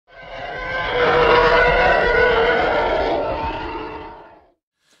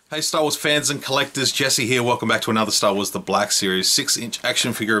Hey Star Wars fans and collectors, Jesse here. Welcome back to another Star Wars The Black Series 6-inch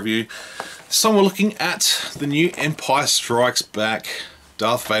action figure review. This time we're looking at the new Empire Strikes Back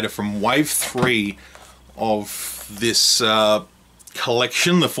Darth Vader from Wave 3 of this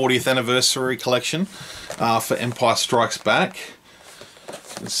collection, the 40th anniversary collection for Empire Strikes Back.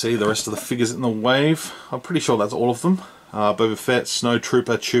 You can see the rest of the figures in the wave. I'm pretty sure that's all of them. Boba Fett,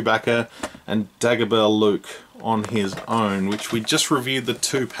 Snowtrooper, Chewbacca, and Dagobah Luke on his own, which we just reviewed the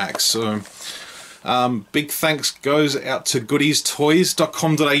 2-packs. So big thanks goes out to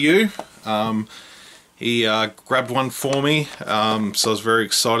goodiestoys.com.au. He grabbed one for me, so I was very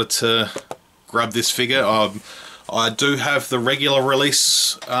excited to grab this figure. I do have the regular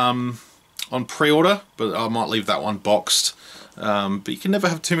release on pre-order, but I might leave that one boxed. But you can never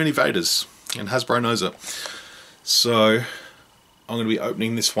have too many Vaders, and Hasbro knows it. So I'm going to be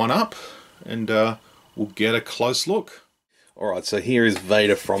opening this one up, and we'll get a close look. Alright, so here is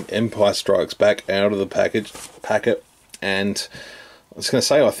Vader from Empire Strikes Back out of the packet, and I was going to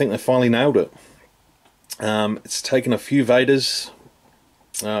say, I think they finally nailed it. It's taken a few Vaders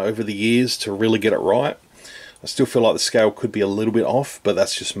over the years to really get it right. I still feel like the scale could be a little bit off, but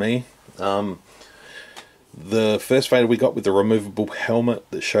that's just me. The first Vader we got with the removable helmet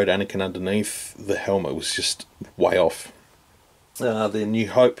that showed Anakin underneath, the helmet was just way off. The New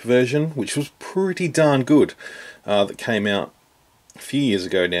Hope version, which was pretty darn good, that came out a few years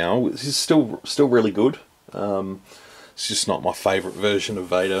ago now, is still really good. It's just not my favourite version of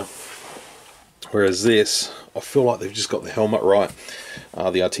Vader. Whereas this, I feel like they've just got the helmet right.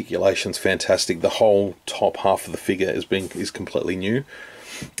 The articulation's fantastic. The whole top half of the figure is completely new.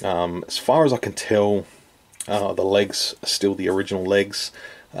 As far as I can tell, the legs are still the original legs,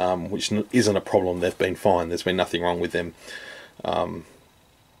 which isn't a problem. They've been fine. There's been nothing wrong with them.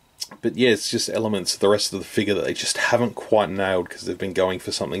 But yeah, it's just elements of the rest of the figure that they just haven't quite nailed, because they've been going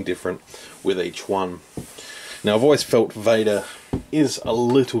for something different with each one. Now, I've always felt Vader is a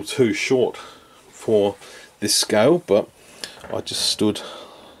little too short for this scale, but I just stood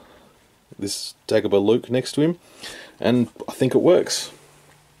this Dagobah Luke next to him, and I think it works.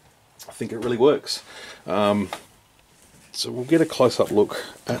 I think it really works. So we'll get a close-up look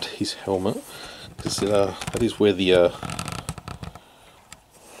at his helmet, because that is where the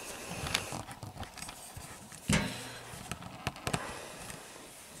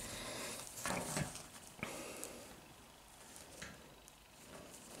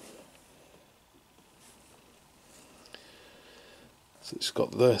so it's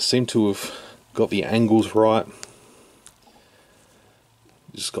got seem to have got the angles right.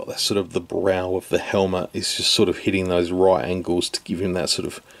 Just got that sort of, the brow of the helmet is just sort of hitting those right angles to give him that sort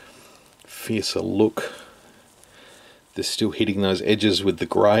of fiercer look. They're still hitting those edges with the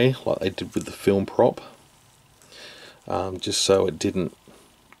grey like they did with the film prop, just so it didn't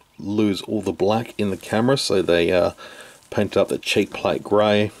lose all the black in the camera. So they painted up the cheek plate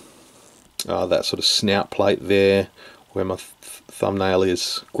grey, that sort of snout plate there where my thumbnail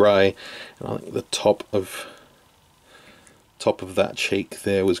is grey, and I think the top of that cheek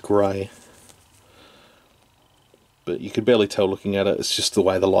there was grey, but you could barely tell looking at it. It's just the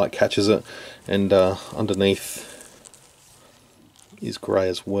way the light catches it, and underneath is grey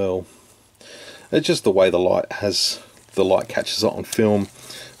as well. It's just the way the light catches it on film,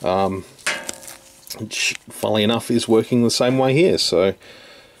 which funnily enough is working the same way here, so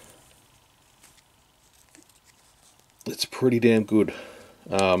it's pretty damn good.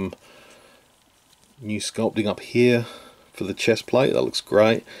 New sculpting up here for the chest plate, that looks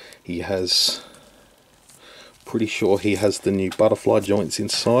great. He has, pretty sure he has the new butterfly joints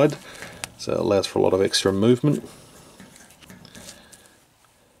inside, so it allows for a lot of extra movement.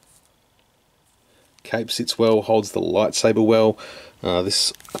 Cape sits well, holds the lightsaber well.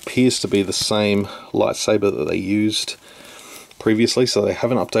 This appears to be the same lightsaber that they used previously, so they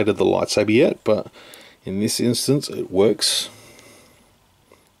haven't updated the lightsaber yet, but in this instance it works.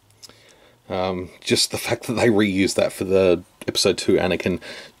 Just the fact that they reused that for the episode 2 Anakin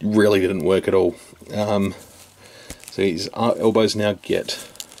really didn't work at all. So his elbows now get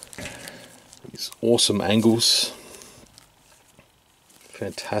these awesome angles.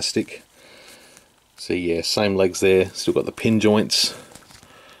 Fantastic. So yeah, same legs there, still got the pin joints.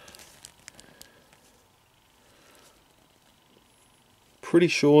 Pretty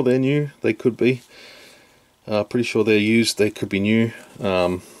sure they're new, they could be. Pretty sure they're used, they could be new.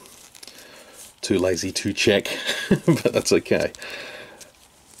 Too lazy to check, but that's okay.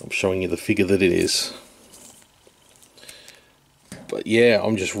 I'm showing you the figure that it is. But yeah,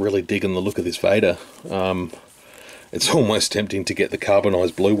 I'm just really digging the look of this Vader. It's almost tempting to get the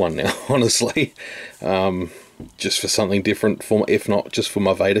carbonized blue one now, honestly. just for something different, for if not just for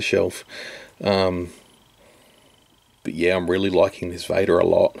my Vader shelf. But yeah, I'm really liking this Vader a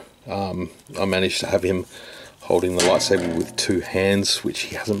lot. I managed to have him holding the lightsaber with two hands, which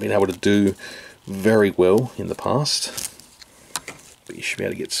he hasn't been able to do very well in the past. But you should be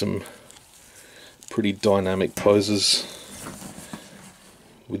able to get some pretty dynamic poses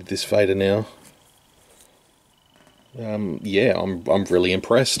with this Vader now. Yeah, I'm really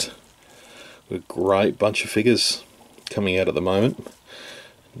impressed. A great bunch of figures coming out at the moment.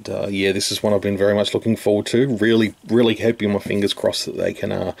 And, yeah, this is one I've been very much looking forward to. Really keeping my fingers crossed that they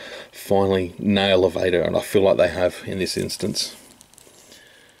can finally nail a Vader, and I feel like they have in this instance.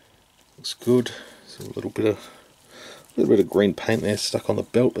 Looks good. So a little bit of green paint there stuck on the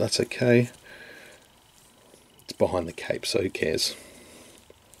belt, but that's okay. It's behind the cape, so who cares?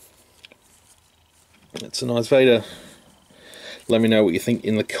 It's a nice Vader. Let me know what you think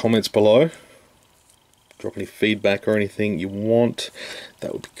in the comments below. Drop any feedback or anything you want.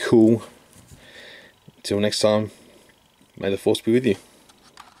 That would be cool. Until next time, may the Force be with you.